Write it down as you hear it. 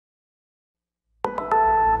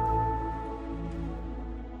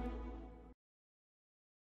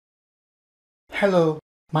Hello,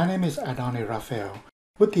 my name is Adonny Raphael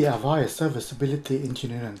with the Avaya Serviceability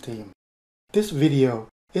Engineering team. This video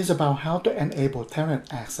is about how to enable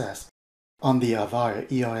Tenant access on the Avaya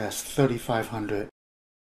ERS3500.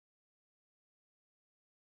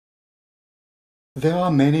 There are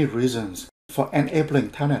many reasons for enabling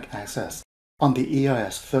Tenant access on the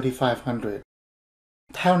ERS3500.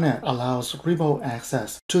 Telnet allows remote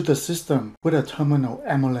access to the system with a terminal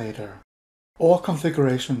emulator. All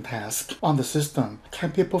configuration tasks on the system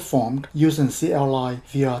can be performed using CLI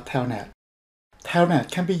via Telnet.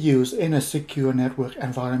 Telnet can be used in a secure network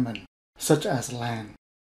environment, such as LAN.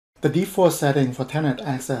 The default setting for Tenant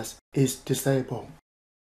access is disabled.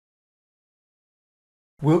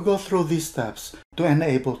 We'll go through these steps to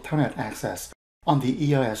enable Tenant access on the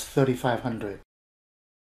ERS3500.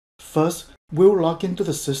 First, we'll log into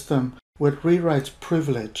the system with rewrite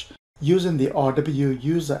privilege using the RW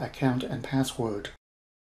user account and password.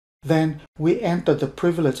 Then we enter the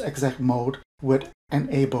privilege exec mode with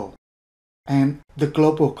enable and the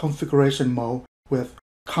global configuration mode with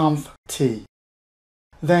conft.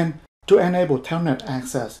 Then to enable Telnet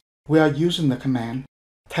access, we are using the command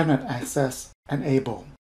Telnet access enable.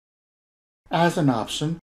 As an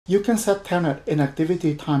option, you can set Telnet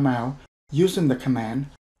inactivity timeout using the command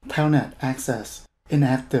Telnet access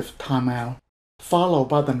inactive timeout, followed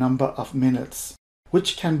by the number of minutes,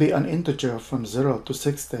 which can be an integer from 0 to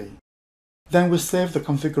 60. Then we save the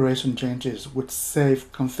configuration changes with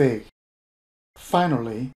save config.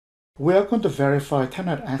 Finally, we are going to verify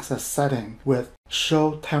Tenant access setting with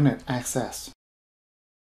show Telnet access.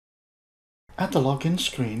 At the login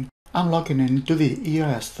screen, I'm logging into the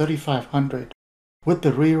ERS3500 with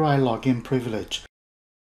the rewrite login privilege.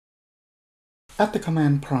 At the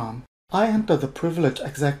command prompt, I enter the privilege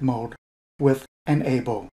exec mode with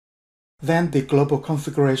enable, then the global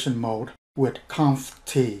configuration mode with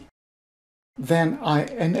conft. Then I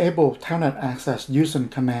enable Telnet access using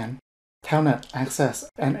command Telnet access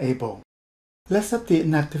enable. Let's set the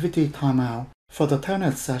inactivity timeout for the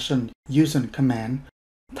Telnet session using command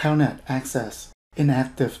Telnet access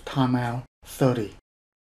inactive timeout 30.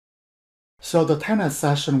 So the Telnet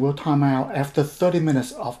session will time out after 30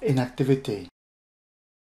 minutes of inactivity.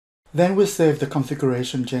 Then we save the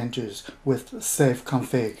configuration changes with save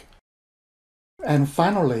config. And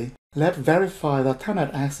finally, let's verify that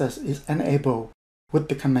Telnet access is enabled with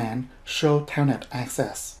the command show Telnet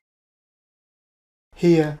access.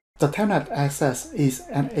 Here, the Telnet access is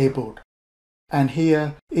enabled, and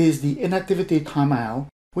here is the inactivity timeout,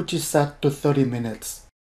 which is set to 30 minutes.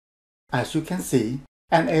 As you can see,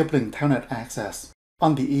 enabling Telnet access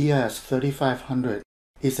on the ERS3500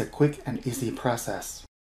 is a quick and easy process.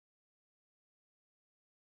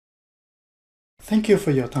 Thank you for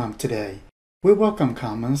your time today. We welcome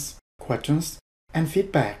comments, questions, and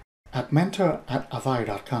feedback at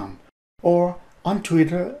mentor@avaya.com or on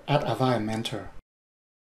Twitter @AvayaMentor.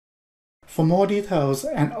 For more details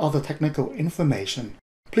and other technical information,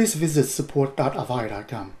 please visit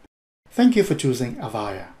support.avaya.com. Thank you for choosing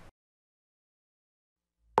Avaya.